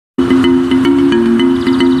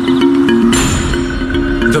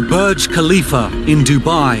The Burj Khalifa in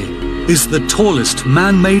Dubai is the tallest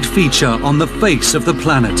man-made feature on the face of the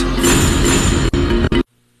planet.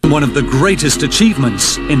 One of the greatest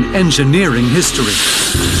achievements in engineering history.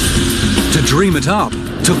 To dream it up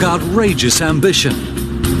took outrageous ambition.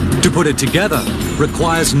 To put it together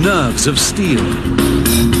requires nerves of steel.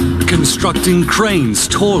 Constructing cranes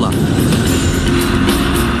taller.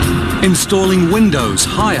 Installing windows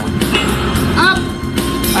higher. Up!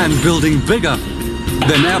 And building bigger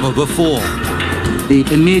than ever before. The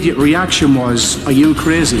immediate reaction was, are you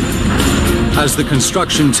crazy? As the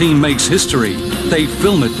construction team makes history, they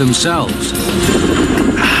film it themselves.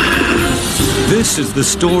 This is the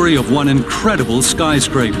story of one incredible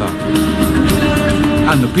skyscraper.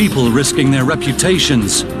 And the people risking their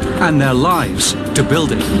reputations and their lives to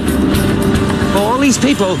build it. All these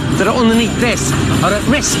people that are underneath this are at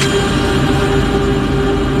risk.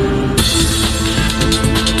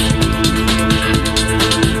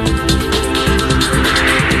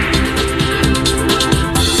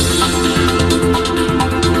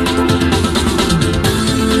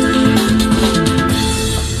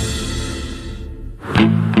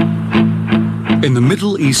 In the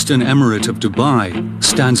Middle Eastern Emirate of Dubai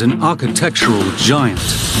stands an architectural giant.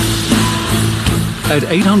 At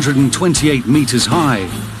 828 meters high,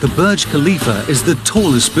 the Burj Khalifa is the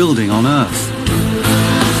tallest building on Earth.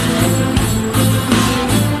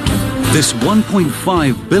 This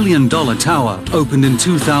 $1.5 billion tower opened in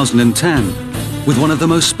 2010 with one of the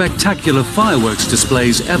most spectacular fireworks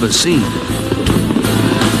displays ever seen.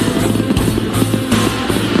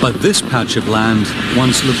 But this patch of land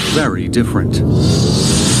once looked very different.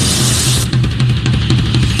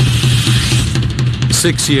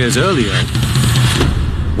 6 years earlier,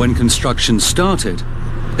 when construction started,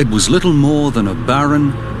 it was little more than a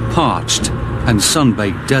barren, parched and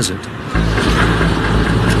sun-baked desert.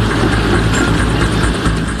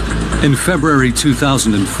 In February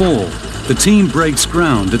 2004, the team breaks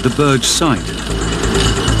ground at the Burj site.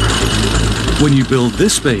 When you build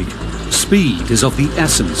this big, speed is of the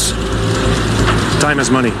essence. Time is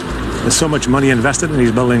money. There's so much money invested in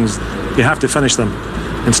these buildings, you have to finish them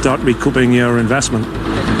and start recouping your investment.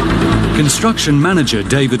 Construction manager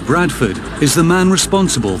David Bradford is the man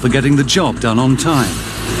responsible for getting the job done on time.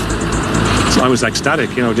 So I was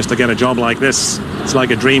ecstatic, you know, just to get a job like this. It's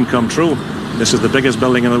like a dream come true. This is the biggest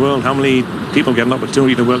building in the world. How many people get an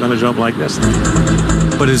opportunity to work on a job like this?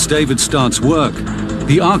 But as David starts work,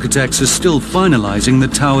 the architects are still finalizing the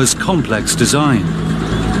tower's complex design.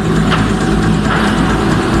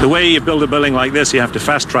 The way you build a building like this, you have to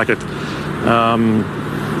fast track it.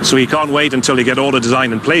 So you can't wait until you get all the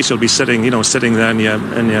design in place. You'll be sitting, sitting there in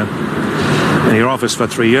your office for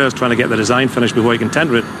 3 years trying to get the design finished before you can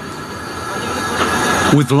tender it.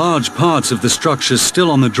 With large parts of the structure still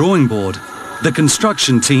on the drawing board, the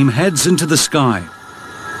construction team heads into the sky.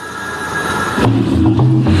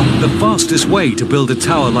 The fastest way to build a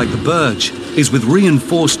tower like the Burj is with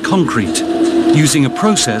reinforced concrete, using a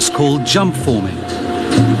process called jump forming.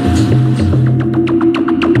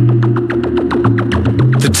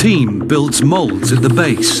 The team builds molds at the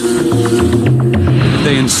base.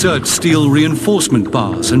 They insert steel reinforcement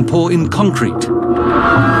bars and pour in concrete.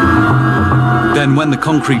 Then when the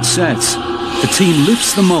concrete sets, the team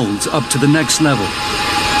lifts the molds up to the next level.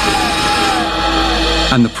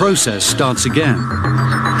 And the process starts again.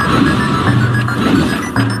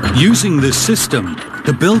 Using this system,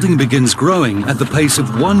 the building begins growing at the pace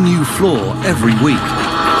of one new floor every week.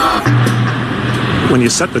 When you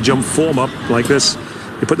set the jump form up like this,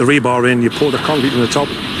 you put the rebar in, you pour the concrete in the top.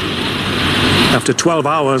 After 12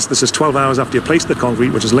 hours, this is 12 hours after you place the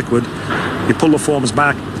concrete, which is liquid, you pull the forms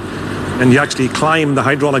back and you actually climb the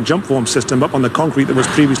hydraulic jump form system up on the concrete that was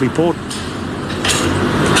previously poured.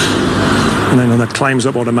 And then that climbs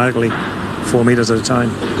up automatically 4 meters at a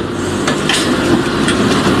time.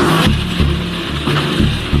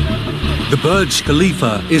 The Burj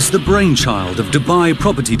Khalifa is the brainchild of Dubai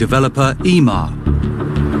property developer Emaar.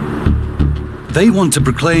 They want to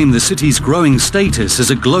proclaim the city's growing status as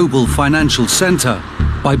a global financial center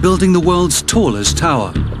by building the world's tallest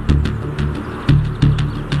tower.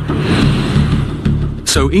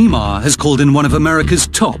 So Emaar has called in one of America's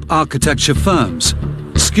top architecture firms,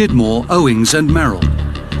 Skidmore, Owings and Merrill.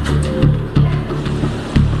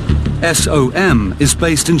 SOM is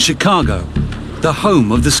based in Chicago, the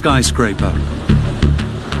home of the skyscraper.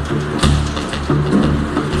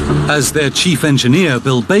 As their chief engineer,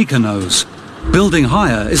 Bill Baker, knows, building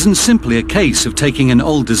higher isn't simply a case of taking an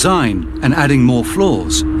old design and adding more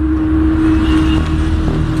floors.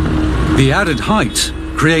 The added height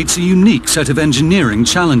creates a unique set of engineering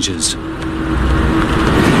challenges.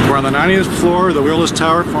 We're on the 90th floor of the Wheelless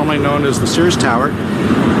Tower, formerly known as the Sears Tower.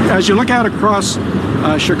 As you look out across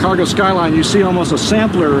Chicago skyline, you see almost a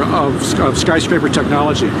sampler of skyscraper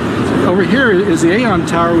technology. Over here is the Aon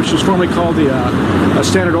Tower, which was formerly called the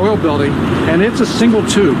Standard Oil Building, and it's a single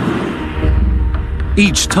tube.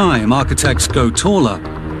 Each time architects go taller,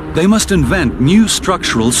 they must invent new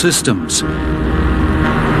structural systems.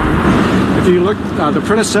 If you look, the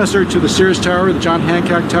predecessor to the Sears Tower, the John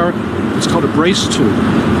Hancock Tower, it's called a brace tube.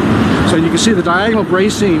 So you can see the diagonal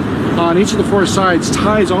bracing on each of the four sides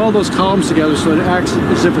ties all those columns together so it acts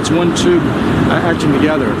as if it's one tube acting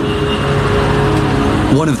together.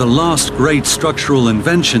 One of the last great structural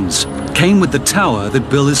inventions came with the tower that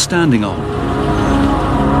Bill is standing on.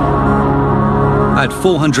 At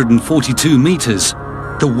 442 meters,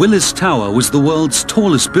 the Willis Tower was the world's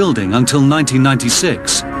tallest building until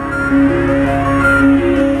 1996.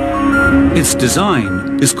 Its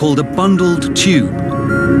design is called a bundled tube.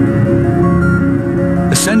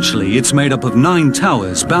 Essentially, it's made up of 9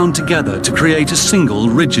 towers bound together to create a single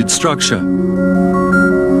rigid structure.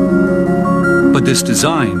 But this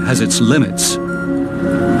design has its limits.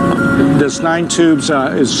 This 9 tubes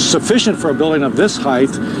is sufficient for a building of this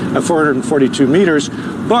height at 442 meters,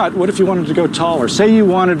 but what if you wanted to go taller? Say you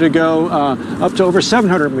wanted to go up to over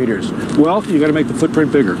 700 meters. Well, you got to make the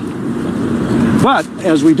footprint bigger. But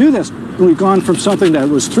as we do this, we've gone from something that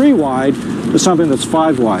was 3 wide to something that's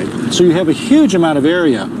 5 wide. So you have a huge amount of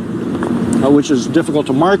area, which is difficult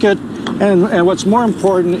to market. And what's more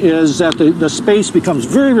important is that the space becomes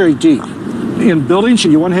very, very deep. In buildings,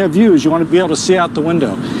 you want to have views. You want to be able to see out the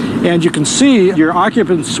window. And you can see your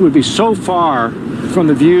occupants would be so far from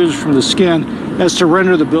the views from the skin as to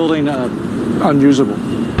render the building unusable.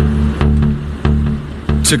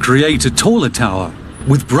 To create a taller tower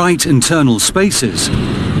with bright internal spaces,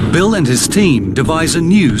 Bill and his team devise a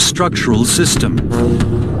new structural system.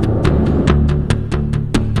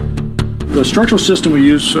 The structural system we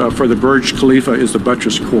use for the Burj Khalifa is the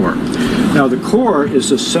buttress core. Now the core is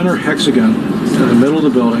the center hexagon in the middle of the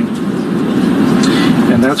building,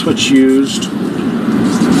 and that's what's used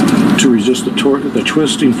to resist the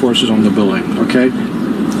twisting forces on the building, okay?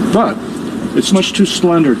 But it's much too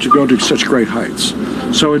slender to go to such great heights.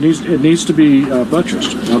 So it needs to be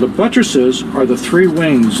buttressed. Now the buttresses are the 3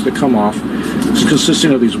 wings that come off,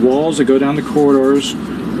 consisting of these walls that go down the corridors.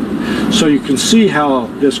 So you can see how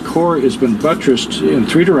this core has been buttressed in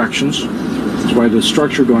 3 directions. That's why the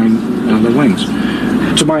structure going down the wings.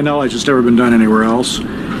 To my knowledge, it's never been done anywhere else.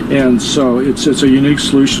 And so it's a unique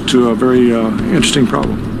solution to a very interesting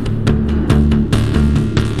problem.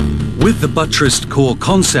 With the buttressed core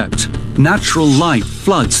concept, natural light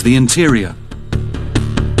floods the interior.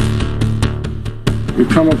 We've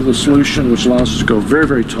come up with a solution which allows us to go very,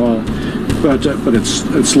 very tall, but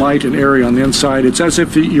it's light and airy on the inside. It's as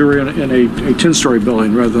if you're in a 10-story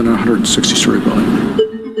building rather than a 160-story building.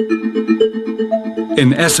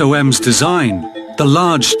 In SOM's design, the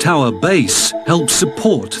large tower base helps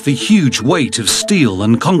support the huge weight of steel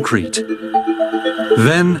and concrete.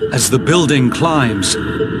 Then, as the building climbs,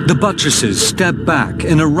 the buttresses step back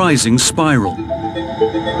in a rising spiral.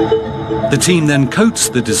 The team then coats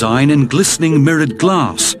the design in glistening mirrored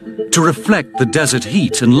glass to reflect the desert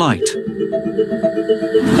heat and light.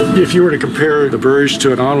 If you were to compare the Burj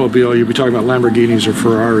to an automobile, you'd be talking about Lamborghinis or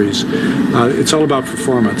Ferraris. It's all about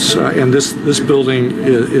performance, and this building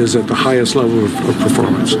is at the highest level of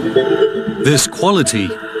performance. This quality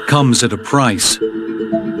comes at a price.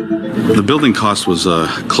 The building cost was a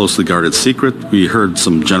closely guarded secret. We heard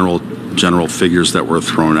some general figures that were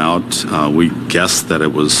thrown out. We guessed that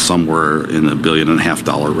it was somewhere in the $1.5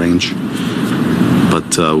 billion range,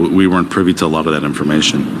 but we weren't privy to a lot of that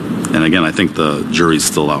information. And again, I think the jury's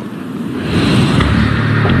still out.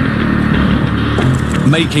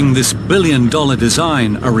 Making this billion-dollar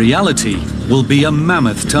design a reality will be a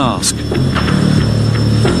mammoth task.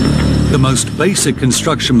 The most basic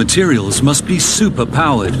construction materials must be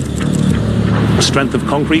super-powered. The strength of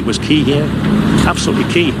concrete was key here, absolutely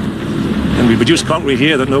key. And we produced concrete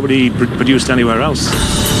here that nobody produced anywhere else.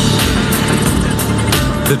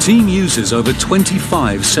 The team uses over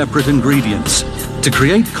 25 separate ingredients to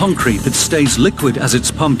create concrete that stays liquid as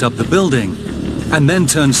it's pumped up the building and then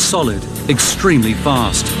turns solid extremely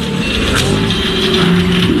fast.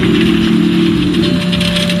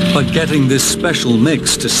 But getting this special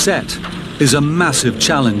mix to set is a massive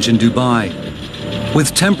challenge in Dubai,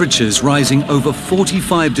 with temperatures rising over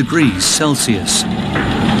 45 degrees Celsius.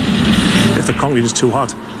 If the concrete is too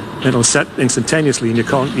hot, it'll set instantaneously and you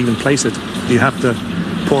can't even place it. You have to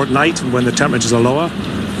pour at night when the temperatures are lower,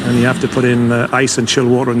 and you have to put in ice and chill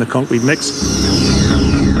water in the concrete mix.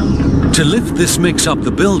 To To lift this mix up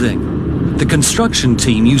the building, the construction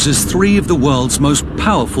team uses 3 of the world's most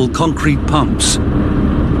powerful concrete pumps.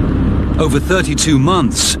 Over 32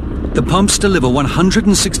 months, the pumps deliver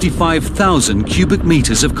 165,000 cubic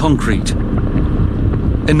meters of concrete,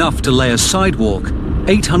 enough to lay a sidewalk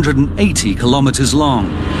 880 kilometers long.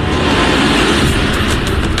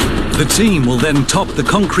 The team will then top the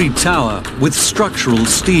concrete tower with structural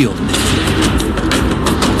steel.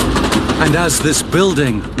 And as this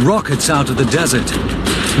building rockets out of the desert,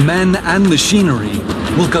 men and machinery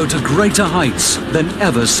will go to greater heights than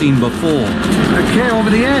ever seen before. Okay,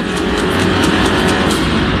 over the edge.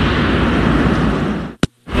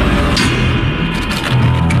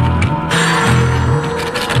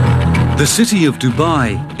 The city of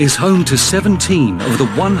Dubai is home to 17 of the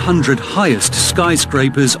 100 highest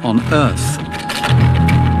skyscrapers on Earth.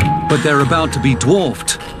 But they're about to be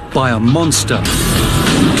dwarfed by a monster.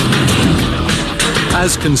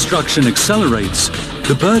 As construction accelerates,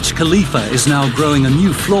 the Burj Khalifa is now growing a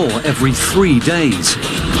new floor every 3 days.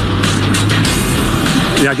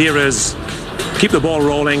 The idea is keep the ball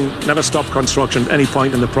rolling, never stop construction at any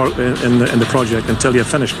point in the project until you're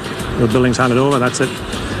finished. The building's handed over, that's it.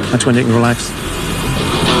 That's when you can relax.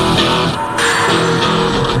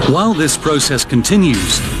 While this process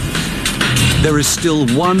continues, there is still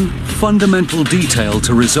one fundamental detail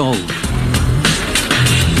to resolve.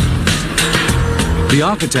 The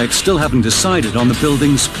architects still haven't decided on the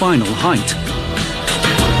building's final height.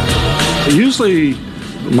 Usually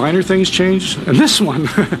minor things change, and this one,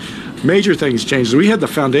 major things changed. We had the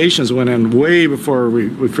foundations went in way before we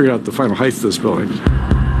figured out the final height of this building.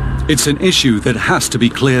 It's an issue that has to be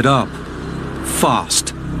cleared up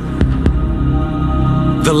fast.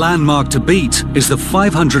 The landmark to beat is the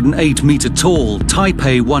 508-meter tall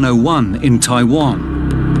Taipei 101 in Taiwan.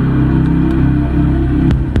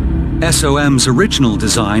 SOM's original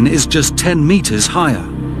design is just 10 meters higher.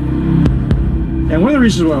 And one of the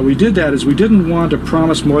reasons why we did that is we didn't want to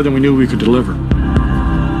promise more than we knew we could deliver.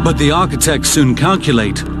 But the architects soon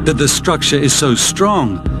calculate that the structure is so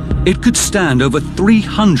strong, it could stand over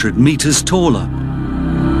 300 meters taller.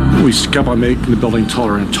 We kept on making the building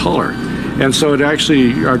taller and taller. And so it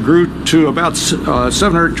actually grew to about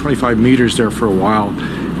 725 meters there for a while.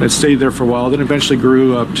 And it stayed there for a while, then eventually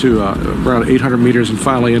grew up to around 800 meters and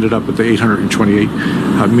finally ended up at the 828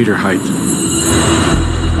 meter height.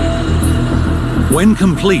 When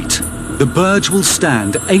complete, the Burj will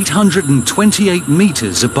stand 828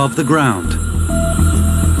 meters above the ground.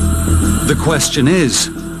 The question is,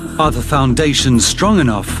 are the foundations strong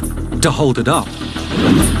enough to hold it up?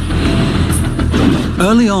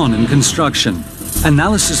 Early on in construction,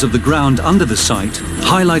 analysis of the ground under the site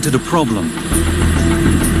highlighted a problem.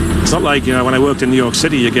 It's not like, when I worked in New York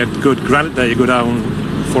City, you get good granite there, you go down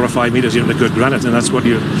 4 or 5 meters, you're into good granite, and that's what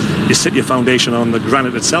you sit your foundation on, the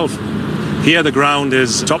granite itself. Here the ground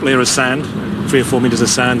is, top layer is sand, 3 or 4 meters of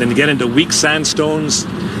sand, and you get into weak sandstones,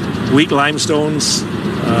 weak limestones,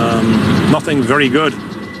 nothing very good.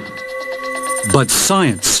 But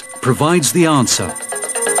science provides the answer.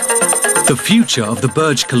 The future of the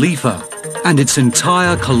Burj Khalifa and its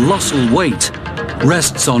entire colossal weight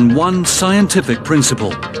rests on one scientific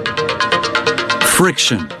principle: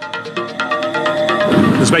 friction.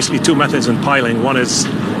 There's basically 2 methods in piling. One is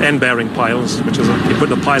end-bearing piles, which is you put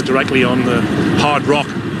the pile directly on the hard rock.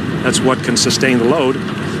 That's what can sustain the load.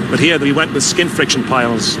 But here we went with skin friction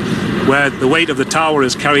piles, where the weight of the tower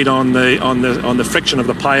is carried on the friction of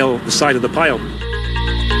the pile, the side of the pile.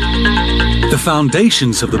 The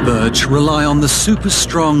foundations of the Burj rely on the super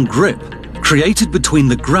strong grip created between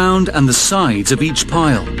the ground and the sides of each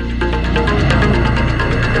pile.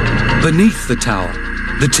 Beneath the tower,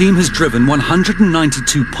 the team has driven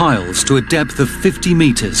 192 piles to a depth of 50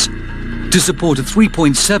 meters to support a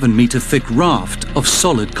 3.7 meter thick raft of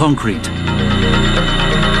solid concrete.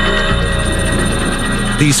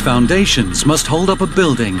 These foundations must hold up a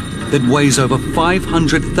building that weighs over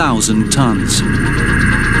 500,000 tons.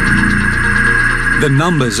 The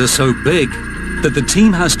numbers are so big that the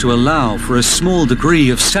team has to allow for a small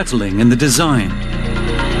degree of settling in the design.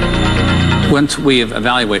 Once we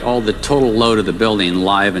evaluate all the total load of the building,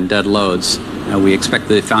 live and dead loads, we expect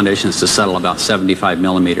the foundations to settle about 75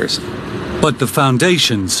 millimeters. But the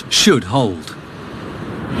foundations should hold.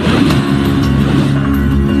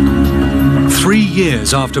 3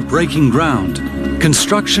 years after breaking ground,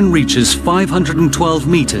 construction reaches 512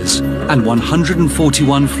 meters and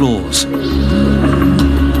 141 floors.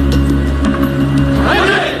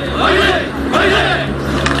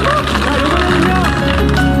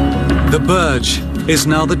 The Burj is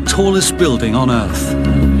now the tallest building on Earth.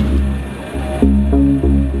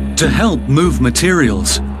 To help move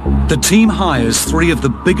materials, the team hires 3 of the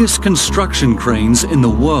biggest construction cranes in the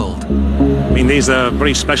world. I mean, these are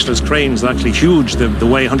very specialist cranes. They're actually huge. They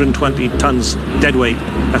weigh 120 tons dead weight.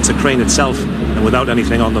 That's a crane itself, and without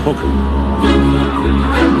anything on the hook.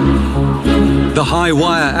 The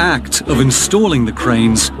high-wire act of installing the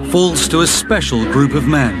cranes falls to a special group of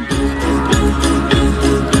men.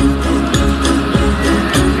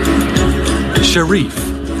 Sharif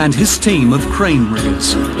and his team of crane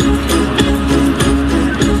riggers.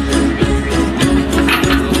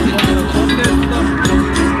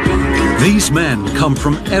 These men come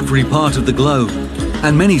from every part of the globe,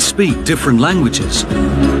 and many speak different languages.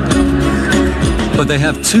 But they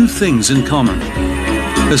have 2 things in common: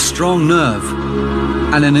 a strong nerve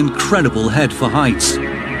and an incredible head for heights.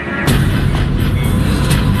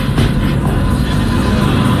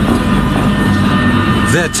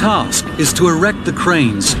 Their task is to erect the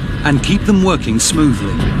cranes and keep them working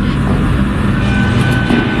smoothly.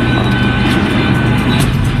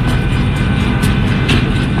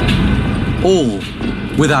 All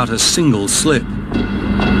without a single slip.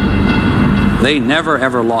 They never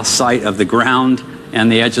ever lost sight of the ground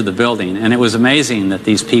and the edge of the building, and it was amazing that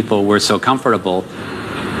these people were so comfortable.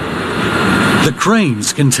 The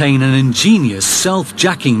cranes contain an ingenious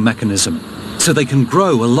self-jacking mechanism, so they can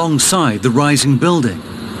grow alongside the rising building.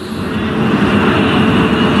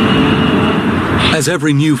 As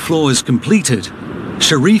every new floor is completed,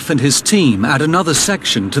 Sharif and his team add another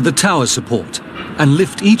section to the tower support and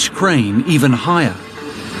lift each crane even higher.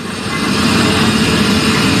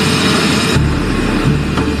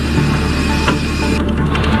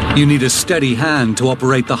 You need a steady hand to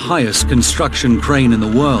operate the highest construction crane in the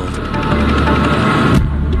world.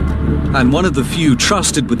 And one of the few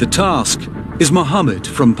trusted with the task is Mohammed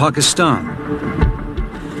from Pakistan.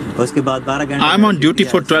 I'm on duty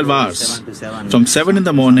for 12 hours, from 7 in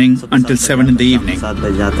the morning until 7 in the evening.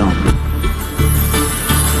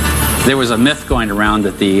 There was a myth going around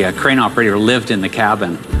that the crane operator lived in the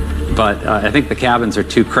cabin, but I think the cabins are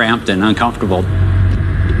too cramped and uncomfortable.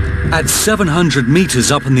 At 700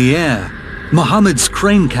 meters up in the air, Mohammed's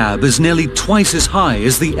crane cab is nearly twice as high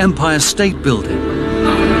as the Empire State Building.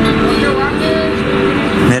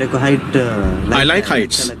 I like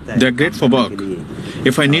heights. They're great for work.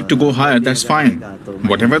 If I need to go higher, that's fine.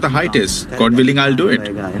 Whatever the height is, God willing, I'll do it.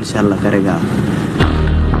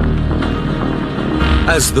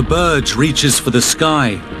 As the Burj reaches for the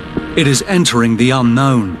sky, it is entering the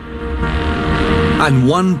unknown. And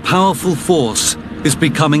one powerful force is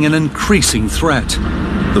becoming an increasing threat.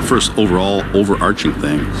 The first overarching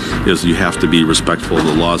thing is you have to be respectful of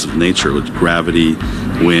the laws of nature, with gravity,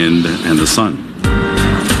 wind, and the sun.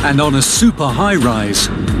 And on a super high rise,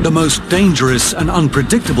 the most dangerous and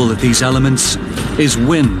unpredictable of these elements is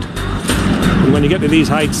wind. When you get to these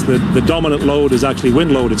heights, the dominant load is actually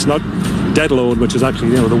wind load. It's not dead load, which is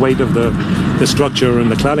actually, the weight of the structure and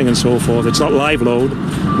the cladding and so forth. It's not live load,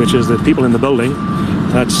 which is the people in the building.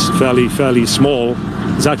 That's fairly small.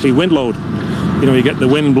 It's actually wind load. You get the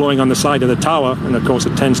wind blowing on the side of the tower, and of course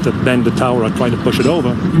it tends to bend the tower or try to push it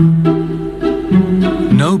over.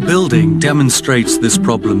 No building demonstrates this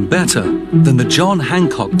problem better than the John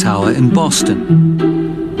Hancock Tower in Boston.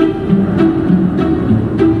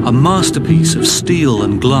 A masterpiece of steel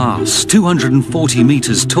and glass, 240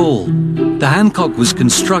 meters tall, the Hancock was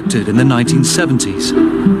constructed in the 1970s.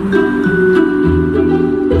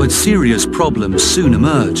 But serious problems soon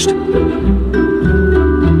emerged.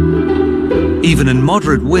 Even in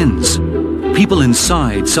moderate winds, people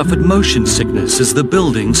inside suffered motion sickness as the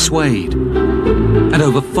building swayed. And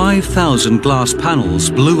over 5,000 glass panels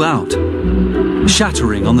blew out,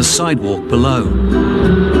 shattering on the sidewalk below.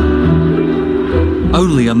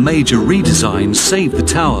 Only a major redesign saved the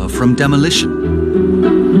tower from demolition.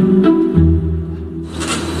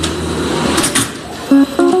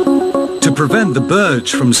 To prevent the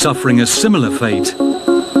Burj from suffering a similar fate,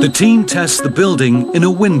 the team tests the building in a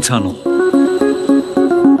wind tunnel.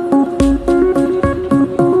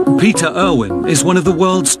 Peter Irwin is one of the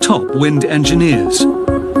world's top wind engineers.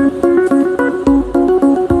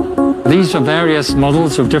 These are various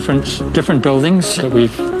models of different buildings that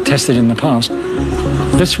we've tested in the past.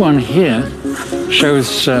 This one here shows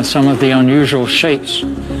some of the unusual shapes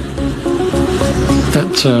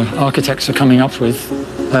that architects are coming up with.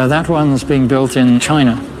 That one's being built in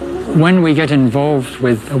China. When we get involved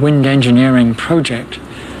with a wind engineering project,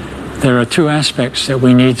 there are 2 aspects that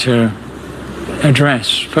we need to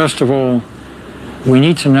address. First of all, we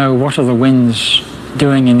need to know what are the winds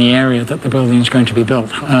doing in the area that the building is going to be built.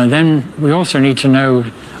 Then we also need to know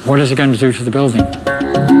what is it going to do to the building.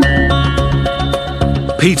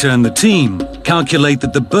 Peter and the team calculate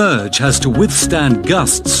that the Burj has to withstand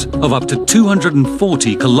gusts of up to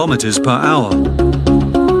 240 kilometers per hour.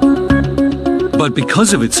 But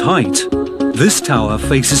because of its height, this tower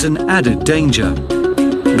faces an added danger.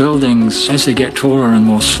 Buildings, as they get taller and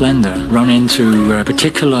more slender, run into a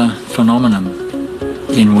particular phenomenon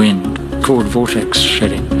in wind called vortex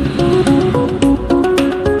shedding.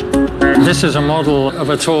 This is a model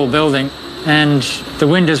of a tall building, and the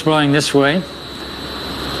wind is blowing this way.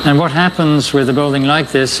 And what happens with a building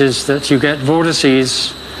like this is that you get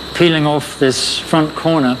vortices peeling off this front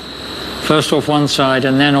corner, first off one side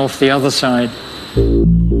and then off the other side.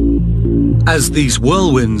 As these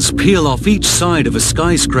whirlwinds peel off each side of a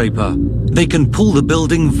skyscraper, they can pull the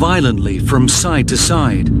building violently from side to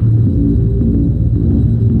side.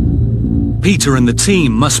 Peter and the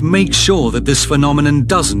team must make sure that this phenomenon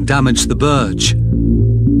doesn't damage the Burj.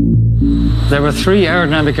 There were 3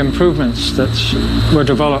 aerodynamic improvements that were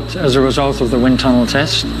developed as a result of the wind tunnel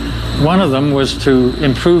test. One of them was to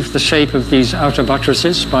improve the shape of these outer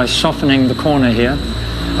buttresses by softening the corner here.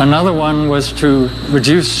 Another one was to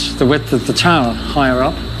reduce the width of the tower higher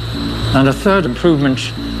up. And a third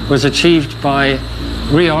improvement was achieved by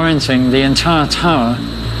reorienting the entire tower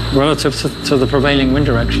relative to the prevailing wind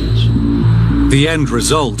directions. The end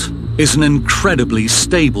result is an incredibly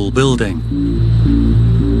stable building,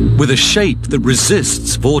 with a shape that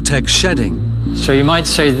resists vortex shedding. So you might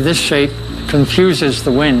say that this shape confuses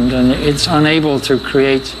the wind and it's unable to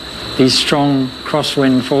create these strong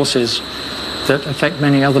crosswind forces that affect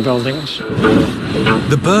many other buildings.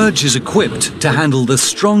 The Burj is equipped to handle the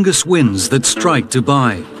strongest winds that strike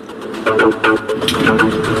Dubai.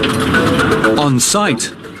 On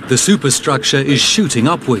site, the superstructure is shooting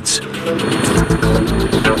upwards.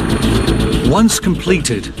 Once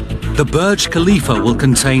completed, the Burj Khalifa will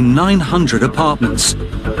contain 900 apartments,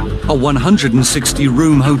 a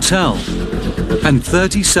 160-room hotel, and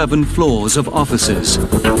 37 floors of offices.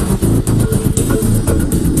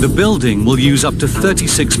 The building will use up to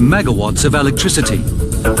 36 megawatts of electricity,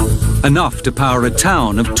 enough to power a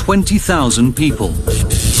town of 20,000 people.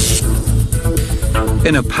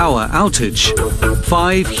 In a power outage,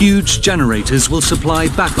 5 huge generators will supply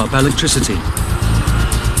backup electricity.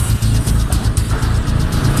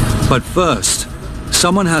 But first,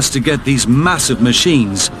 someone has to get these massive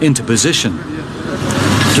machines into position.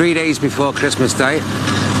 3 days before Christmas Day,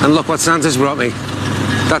 and look what Santa's brought me.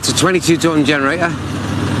 That's a 22-ton generator,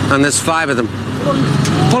 and there's 5 of them.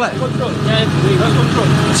 Pull it.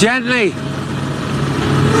 Gently.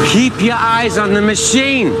 Keep your eyes on the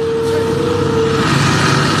machine.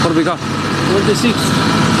 What have we got? 26.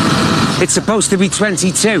 It's supposed to be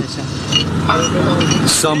 22.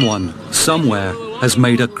 Someone, somewhere, has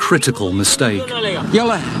made a critical mistake.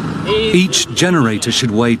 Yola. Each generator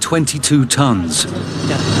should weigh 22 tons.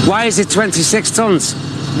 Why is it 26 tons?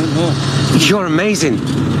 You're amazing.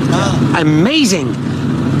 Amazing.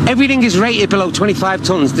 Everything is rated below 25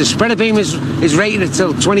 tons. The spreader beam is rated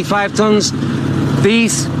until 25 tons.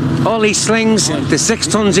 All these slings, they're 6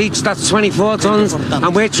 tons each, that's 24 tons,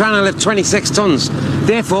 and we're trying to lift 26 tons.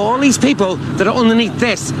 Therefore, all these people that are underneath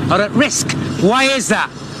this are at risk. Why is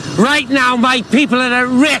that? Right now, my people are at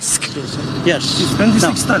risk. Yes. It's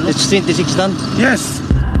 26 tons. It's 26 tons. Yes.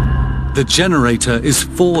 The generator is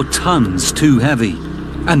 4 tons too heavy,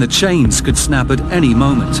 and the chains could snap at any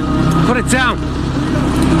moment. Put it down.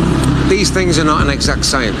 These things are not an exact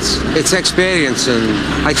science. It's experience, and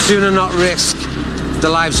I'd sooner not risk the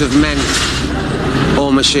lives of men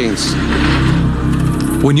or machines.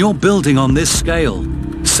 When you're building on this scale,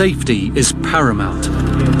 safety is paramount.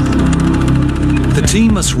 The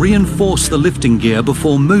team must reinforce the lifting gear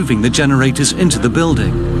before moving the generators into the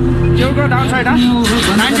building. You go downside, huh?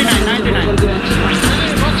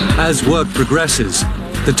 99. As work progresses,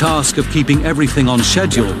 the task of keeping everything on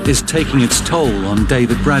schedule is taking its toll on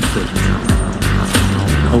David Bradford.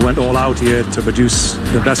 I went all out here to produce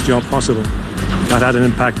the best job possible. That had an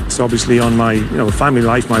impact, obviously, on my family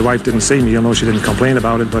life. My wife didn't see me, although she didn't complain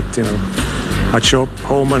about it, but I'd show up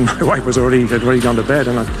home and my wife had already gone to bed,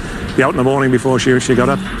 and I'd be out in the morning before she got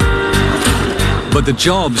up. But the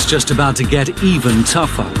job's just about to get even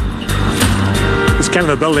tougher. This kind of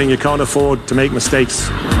a building, you can't afford to make mistakes.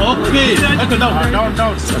 Okay,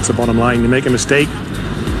 That's the bottom line. You make a mistake,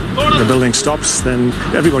 the building stops, then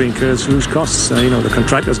everybody incurs huge costs. The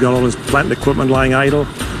contractor's got all his plant equipment lying idle.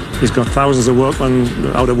 He's got thousands of workmen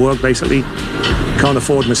out of work, basically. Can't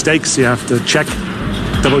afford mistakes. You have to check,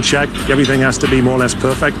 double check. Everything has to be more or less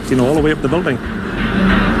perfect, all the way up the building.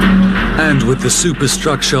 And with the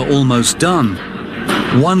superstructure almost done,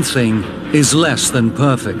 one thing is less than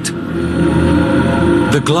perfect.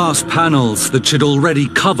 The glass panels that should already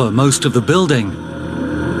cover most of the building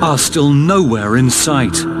are still nowhere in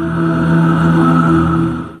sight.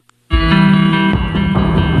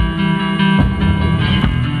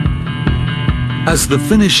 As the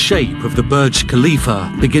finished shape of the Burj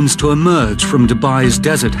Khalifa begins to emerge from Dubai's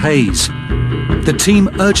desert haze, the team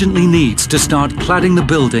urgently needs to start cladding the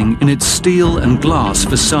building in its steel and glass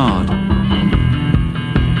facade.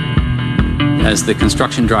 As the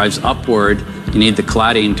construction drives upward, you need the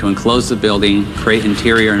cladding to enclose the building, create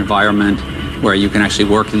interior environment where you can actually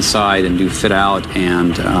work inside and do fit out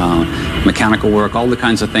and mechanical work, all the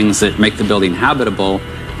kinds of things that make the building habitable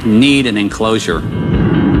need an enclosure.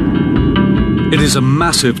 It is a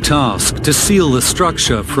massive task to seal the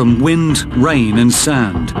structure from wind, rain and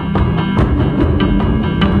sand.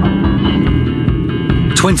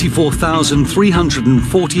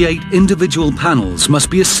 24,348 individual panels must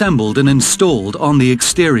be assembled and installed on the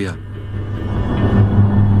exterior.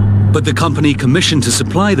 But the company commissioned to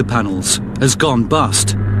supply the panels has gone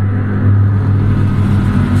bust.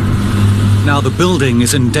 Now the building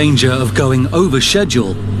is in danger of going over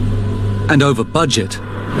schedule and over budget.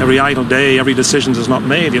 Every idle day, every decision is not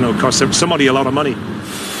made, costs somebody a lot of money.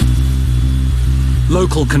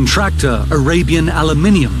 Local contractor Arabian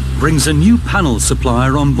Aluminium brings a new panel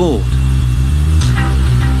supplier on board.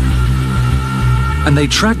 And they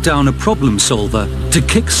track down a problem solver to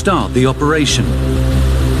kick-start the operation.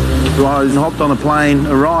 I hopped on a plane,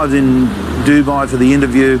 arrived in Dubai for the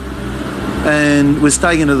interview and was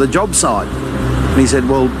taken to the job site. And he said,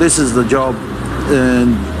 well, this is the job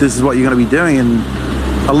and this is what you're going to be doing. And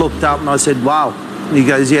I looked up and I said, wow. And he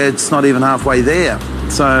goes, yeah, it's not even halfway there.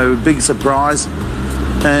 So big surprise.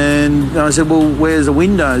 And I said, well, where's the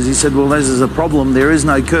windows? He said, well, this is a problem. There is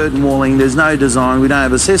no curtain walling. There's no design. We don't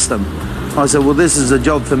have a system. I said, well, this is a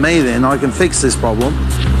job for me then. I can fix this problem.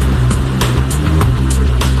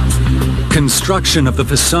 Construction of the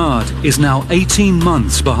facade is now 18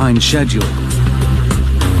 months behind schedule.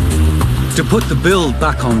 To put the build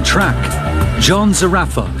back on track, John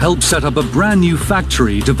Zarafa helped set up a brand new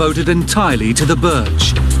factory devoted entirely to the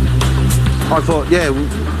Burj. I thought, yeah,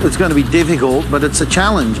 it's going to be difficult, but it's a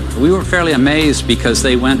challenge. We were fairly amazed because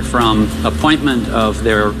they went from appointment of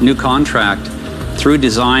their new contract through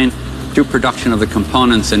design, through production of the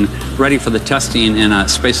components and ready for the testing in a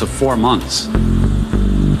space of 4 months.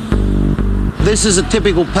 This is a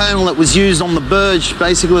typical panel that was used on the Burj,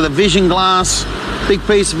 basically with a vision glass, big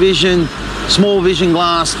piece of vision, small vision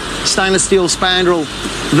glass, stainless steel spandrel,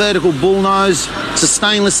 vertical bullnose. It's a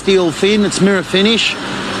stainless steel fin, it's mirror finish,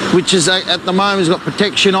 which is at the moment has got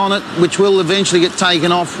protection on it, which will eventually get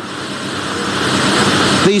taken off.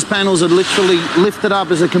 These panels are literally lifted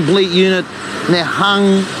up as a complete unit and they're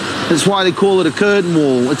hung. That's why they call it a curtain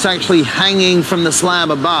wall. It's actually hanging from the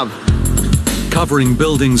slab above. Covering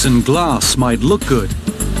buildings in glass might look good,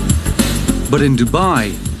 but in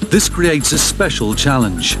Dubai, this creates a special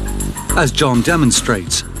challenge, as John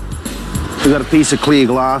demonstrates. We've got a piece of clear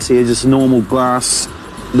glass here, just normal glass.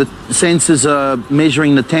 The sensors are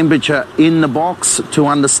measuring the temperature in the box to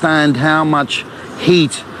understand how much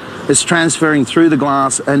heat is transferring through the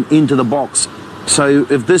glass and into the box. So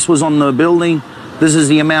if this was on the building, this is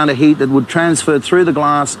the amount of heat that would transfer through the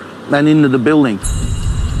glass and into the building.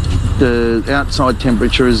 The outside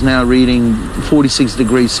temperature is now reading 46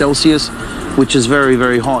 degrees Celsius, which is very,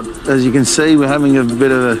 very hot. As you can see, we're having a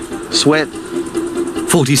bit of a sweat.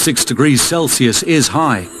 46 degrees Celsius is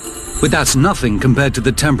high, but that's nothing compared to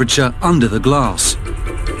the temperature under the glass.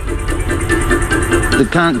 The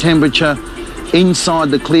current temperature inside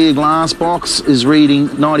the clear glass box is reading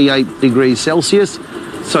 98 degrees Celsius,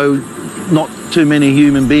 so not too many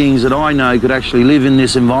human beings that I know could actually live in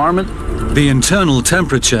this environment. The internal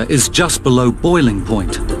temperature is just below boiling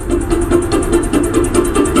point.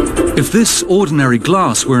 If this ordinary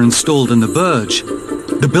glass were installed in the Burj,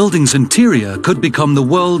 the building's interior could become the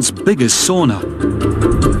world's biggest sauna.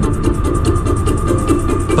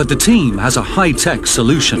 But the team has a high-tech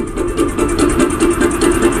solution.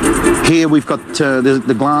 Here we've got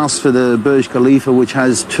the glass for the Burj Khalifa, which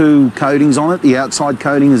has 2 coatings on it. The outside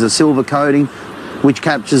coating is a silver coating, which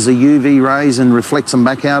captures the UV rays and reflects them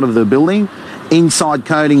back out of the building. Inside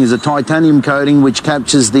coating is a titanium coating, which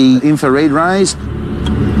captures the infrared rays.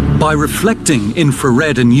 By reflecting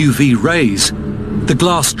infrared and UV rays, the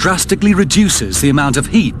glass drastically reduces the amount of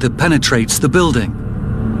heat that penetrates the building.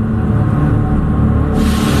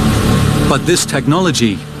 But this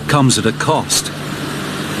technology comes at a cost.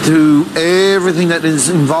 To everything that is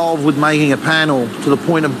involved with making a panel, to the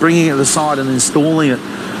point of bringing it to the site and installing it,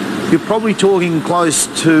 You're probably talking close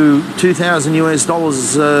to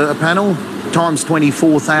 $2,000 a panel times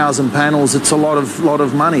 24,000 panels. It's a lot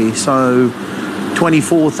of money. So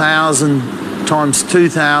 24,000 times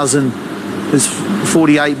 2,000 is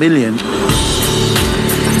 48 million.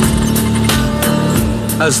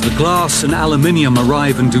 As the glass and aluminium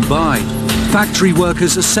arrive in Dubai, factory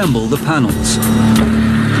workers assemble the panels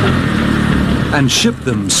and ship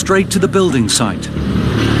them straight to the building site.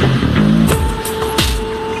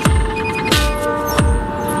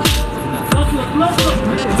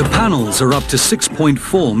 The panels are up to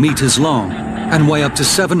 6.4 meters long and weigh up to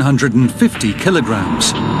 750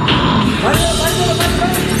 kilograms.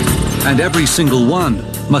 And every single one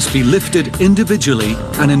must be lifted individually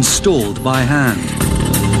and installed by hand.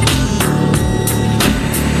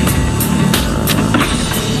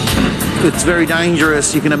 It's very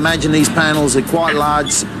dangerous. You can imagine these panels are quite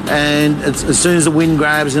large, and as soon as the wind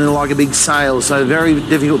grabs them, they're like a big sail, so very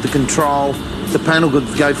difficult to control. The panel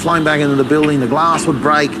could go flying back into the building, the glass would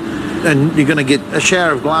break, and you're going to get a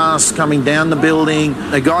shower of glass coming down the building.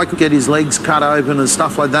 A guy could get his legs cut open and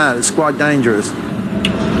stuff like that. It's quite dangerous.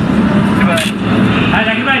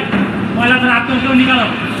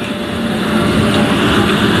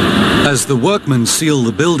 As the workmen seal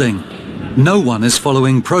the building, no one is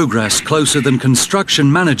following progress closer than construction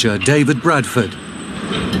manager David Bradford.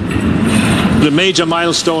 The major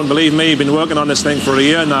milestone, believe me, been working on this thing for a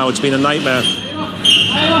year now. It's been a nightmare.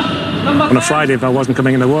 On a Friday, if I wasn't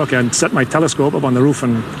coming into work, I'd set my telescope up on the roof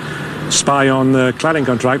and spy on the cladding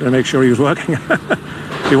contractor to make sure he was working.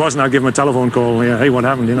 If he wasn't, I'd give him a telephone call. Yeah, hey, what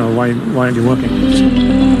happened? You know, why aren't you working?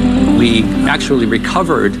 We actually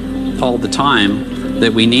recovered all the time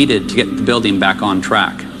that we needed to get the building back on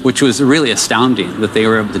track, which was really astounding that they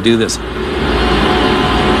were able to do this.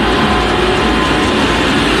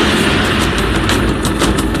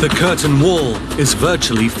 The curtain wall is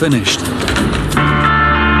virtually finished.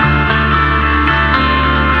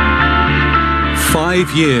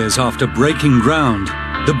 5 years after breaking ground,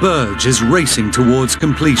 the Burj is racing towards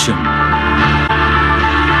completion.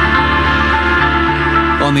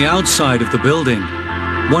 On the outside of the building,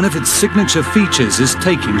 one of its signature features is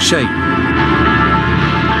taking shape.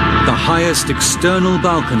 The highest external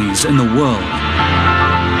balconies in the world.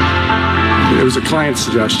 It was a client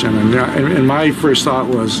suggestion, and my first thought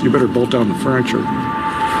was, you better bolt down the furniture.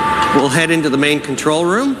 We'll head into the main control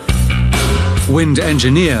room. Wind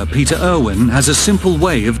engineer Peter Irwin has a simple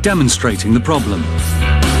way of demonstrating the problem.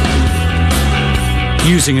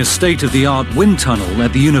 Using a state-of-the-art wind tunnel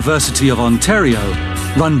at the University of Ontario,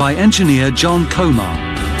 run by engineer John Comar.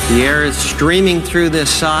 The air is streaming through this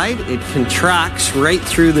side. It contracts right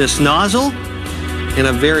through this nozzle in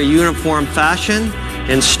a very uniform fashion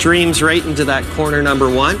and streams right into that corner number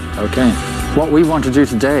 1. Okay. What we want to do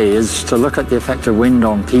today is to look at the effect of wind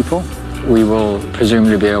on people. We will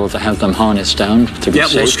presumably be able to have them harnessed down to be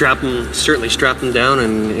safe. Yeah, we'll certainly strap them down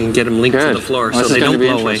and get them linked to the floor so they don't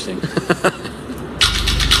blow away.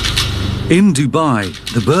 In Dubai,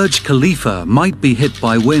 the Burj Khalifa might be hit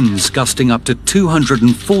by winds gusting up to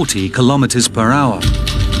 240 kilometers per hour.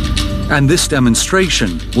 And this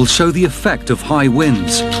demonstration will show the effect of high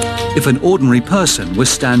winds if an ordinary person was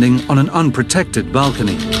standing on an unprotected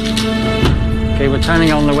balcony. Okay, we're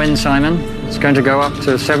turning on the wind, Simon. It's going to go up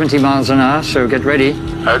to 70 miles an hour, so get ready.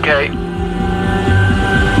 Okay. Pretty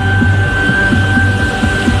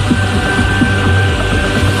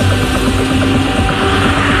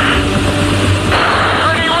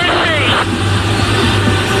windy.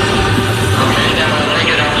 Okay, now I'll take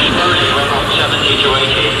it out slowly around 70 to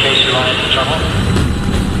 80 in case you run into trouble.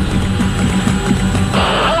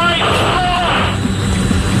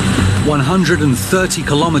 130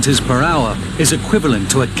 kilometers per hour is equivalent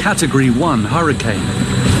to a Category 1 hurricane.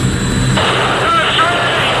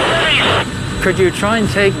 Could you try and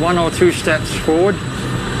take 1 or 2 steps forward?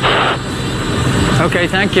 Okay,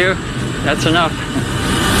 thank you. That's enough.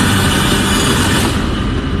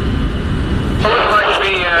 What would it like to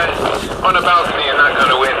be on a balcony in that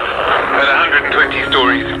kind of wind at 120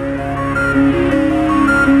 stories?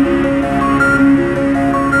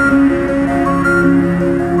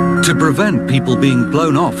 To prevent people being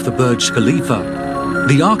blown off the Burj Khalifa,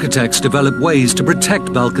 the architects developed ways to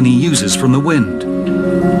protect balcony users from the wind.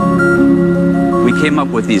 We came up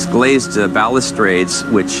with these glazed balustrades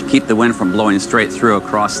which keep the wind from blowing straight through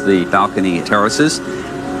across the balcony terraces.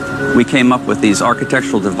 We came up with these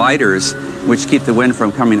architectural dividers which keep the wind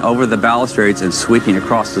from coming over the balustrades and sweeping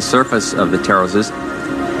across the surface of the terraces.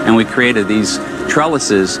 And we created these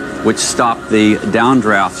trellises which stop the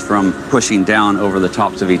downdrafts from pushing down over the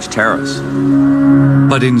tops of each terrace.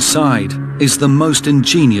 But inside is the most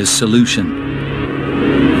ingenious solution.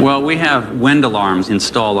 Well, we have wind alarms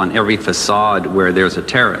installed on every facade where there's a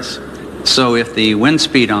terrace. So if the wind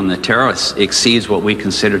speed on the terrace exceeds what we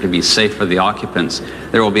consider to be safe for the occupants,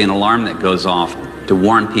 there will be an alarm that goes off to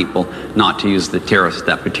warn people not to use the terrace at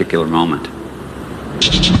that particular moment.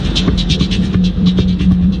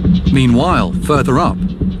 Meanwhile, further up,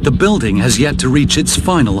 the building has yet to reach its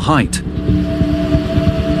final height.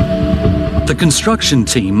 The construction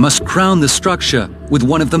team must crown the structure with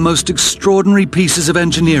one of the most extraordinary pieces of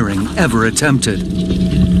engineering ever attempted.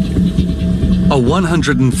 A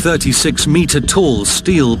 136-meter tall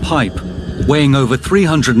steel pipe, weighing over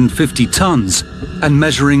 350 tons and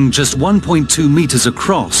measuring just 1.2 meters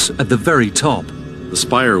across at the very top. The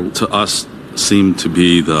spire, to us, seemed to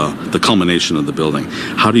be the culmination of the building.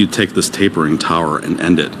 How do you take this tapering tower and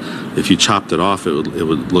end it? If you chopped it off, it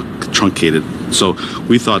would look truncated. So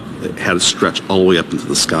we thought it had to stretch all the way up into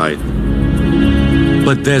the sky.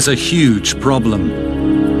 But there's a huge problem.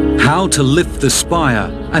 How to lift the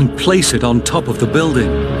spire and place it on top of the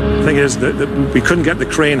building. The thing is that we couldn't get the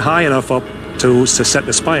crane high enough up to set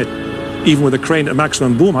the spire. Even with the crane at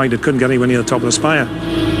maximum boom height, it couldn't get anywhere near the top of the spire.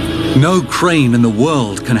 No crane in the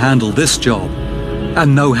world can handle this job,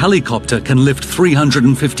 and no helicopter can lift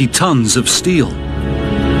 350 tons of steel.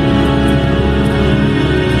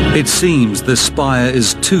 It seems the spire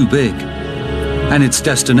is too big, and its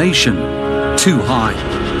destination too high.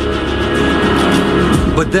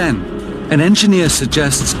 But then, an engineer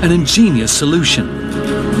suggests an ingenious solution.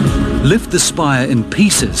 Lift the spire in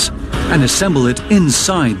pieces and assemble it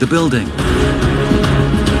inside the building.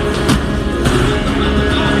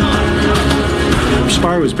 The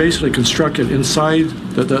spire was basically constructed inside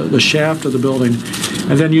the shaft of the building,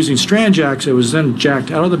 and then using strand jacks, it was then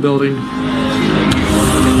jacked out of the building.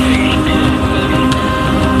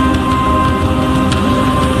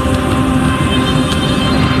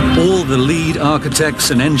 All the lead architects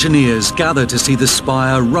and engineers gather to see the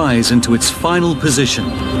spire rise into its final position.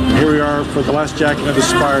 Here we are for the last jacking of the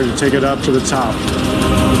spire to take it up to the top.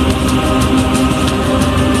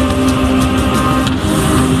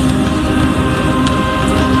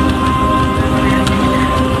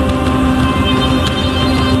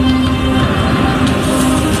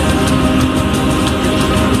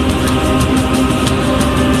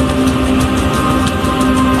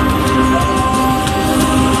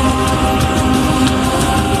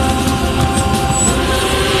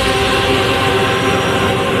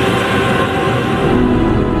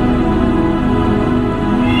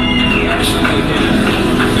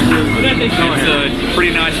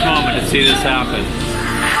 See this happen.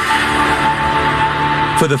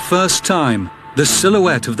 For the first time, the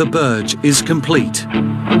silhouette of the Burj is complete.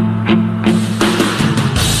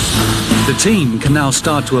 The team can now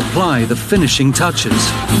start to apply the finishing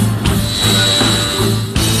touches.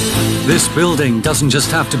 This building doesn't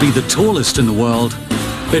just have to be the tallest in the world,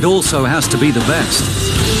 it also has to be the best.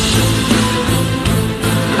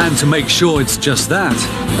 And to make sure it's just that,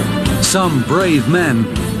 some brave men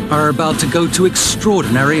are about to go to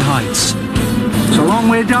extraordinary heights. It's a long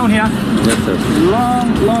way down here. Yes, sir.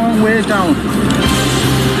 Long, long way down.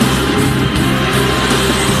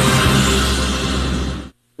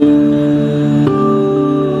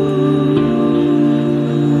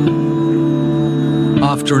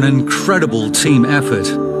 After an incredible team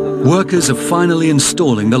effort, workers are finally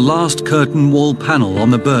installing the last curtain wall panel on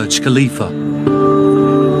the Burj Khalifa.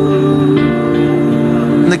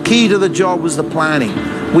 And the key to the job was the planning.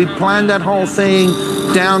 We planned that whole thing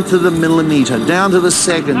down to the millimeter, down to the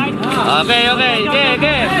second. Okay.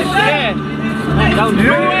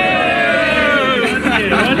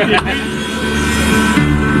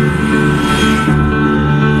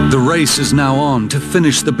 The race is now on to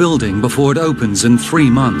finish the building before it opens in 3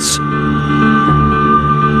 months.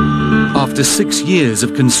 After 6 years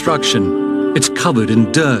of construction, it's covered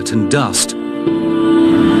in dirt and dust.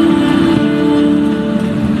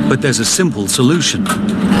 But there's a simple solution.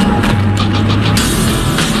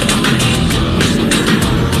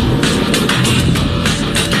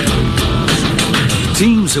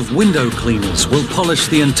 Teams of window cleaners will polish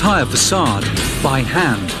the entire facade by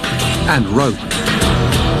hand and rope.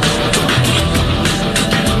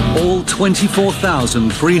 All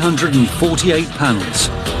 24,348 panels.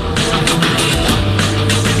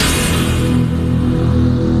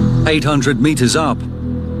 800 meters up,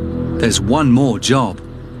 there's one more job.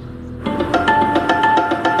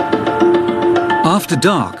 After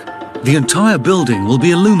dark, the entire building will be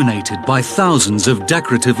illuminated by thousands of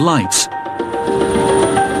decorative lights.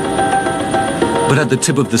 But at the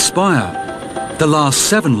tip of the spire, the last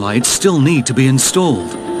 7 lights still need to be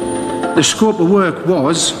installed. The scope of work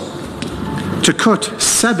was to cut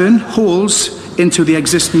 7 holes into the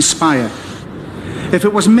existing spire. If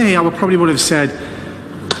it was me, I probably would have said,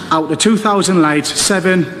 out of 2,000 lights,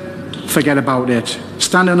 7, forget about it.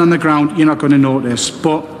 Standing on the ground, you're not going to notice.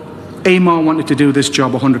 But AMAR wanted to do this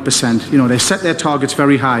job 100%. You know, they set their targets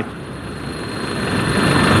very high.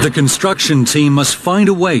 The construction team must find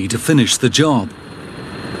a way to finish the job.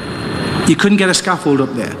 You couldn't get a scaffold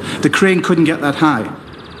up there. The crane couldn't get that high.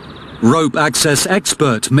 Rope access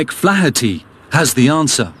expert Mick Flaherty has the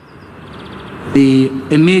answer. The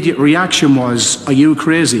immediate reaction was, are you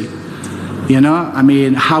crazy? You know, I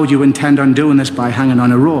mean, how do you intend on doing this by hanging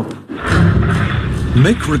on a rope?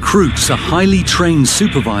 Mick recruits a highly trained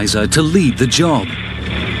supervisor to lead the job.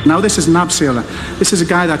 Now this is an abseiler. This is a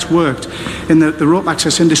guy that's worked in the rope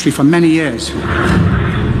access industry for many years.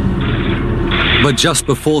 But just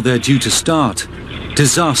before they're due to start,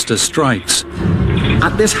 disaster strikes.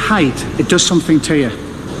 At this height, it does something to you.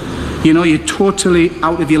 You know, you're totally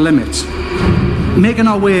out of your limits. Making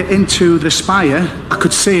our way into the spire, I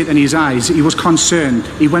could see it in his eyes. He was concerned.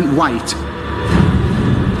 He went white.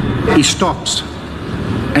 He stops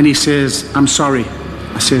and he says, I'm sorry.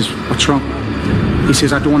 I says, what's wrong? He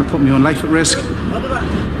says, I don't want to put my own life at risk.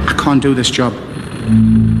 I can't do this job.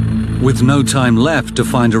 With no time left to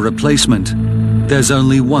find a replacement, there's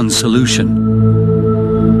only one solution.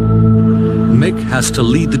 Mick has to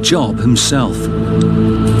lead the job himself.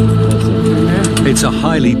 It's a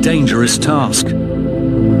highly dangerous task,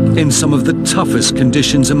 in some of the toughest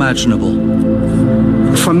conditions imaginable.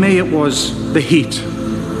 For me, it was the heat.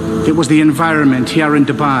 It was the environment here in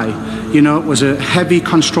Dubai. You know, it was a heavy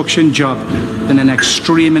construction job in an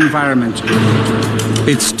extreme environment.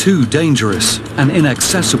 It's too dangerous and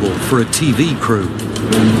inaccessible for a TV crew.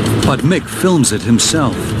 But Mick films it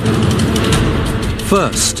himself.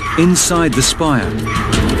 First, inside the spire,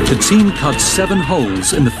 the team cuts 7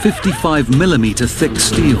 holes in the 55mm thick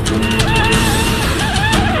steel.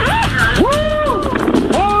 Woo!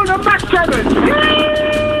 Hold them back, Kevin!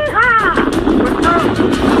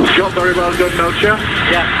 Job very well done, Melcher.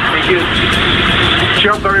 Yeah, thank you.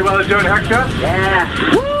 Job very well done, Hector.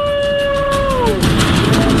 Yeah. Woo!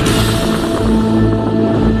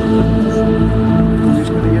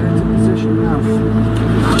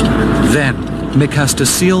 Then, Mick has to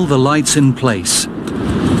seal the lights in place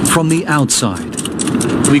from the outside.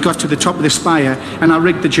 We got to the top of the spire and I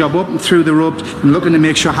rigged the job up and threw the ropes and looking to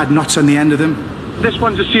make sure I had knots on the end of them. This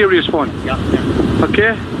one's a serious one. Yeah.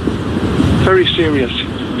 Okay? Very serious.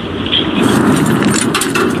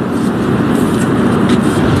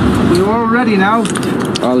 We're all ready now.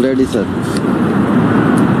 All ready, sir.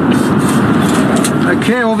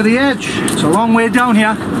 Okay, over the edge. It's a long way down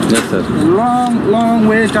here. Yes, sir. Long, long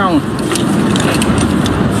way down.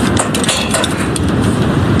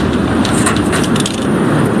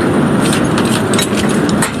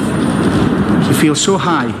 You feel so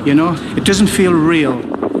high, you know? It doesn't feel real.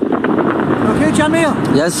 Okay, Jamil?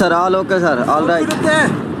 Yes, sir. All okay, sir. All right. Good up there.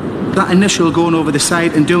 That initial going over the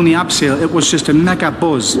side and doing the abseil, it was just a mega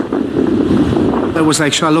buzz. It was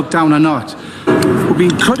like, should I look down or not? We've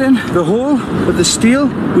been cutting the hole with the steel.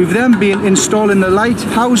 We've then been installing the light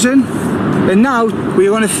housing. And now we're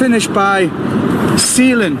going to finish by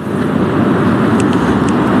sealing.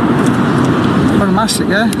 Fantastic,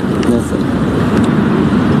 yeah? Yes, sir.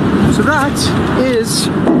 So that is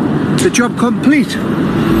the job complete.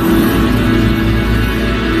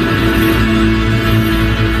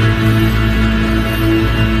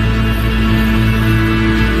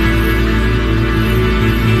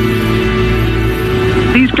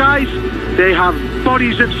 These guys, they have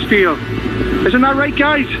bodies of steel. Isn't that right,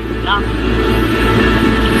 guys? Yeah.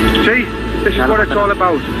 See, this is what it's all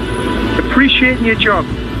about. Appreciating your job.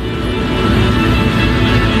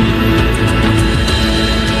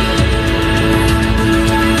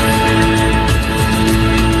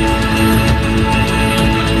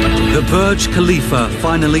 The Burj Khalifa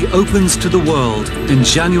finally opens to the world in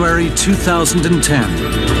January 2010.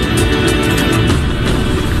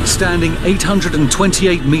 Standing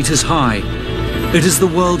 828 meters high, it is the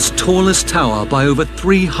world's tallest tower by over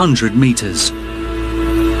 300 meters.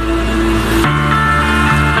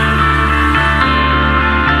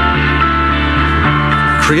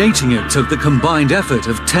 Creating it took the combined effort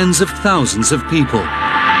of tens of thousands of people.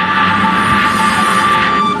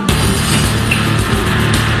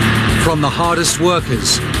 From the hardest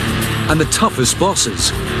workers and the toughest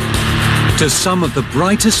bosses to some of the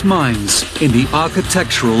brightest minds in the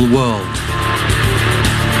architectural world.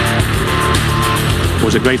 It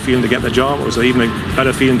was a great feeling to get the job. It was even a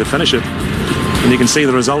better feeling to finish it. And you can see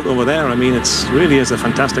the result over there. I mean, it really is a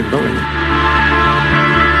fantastic building.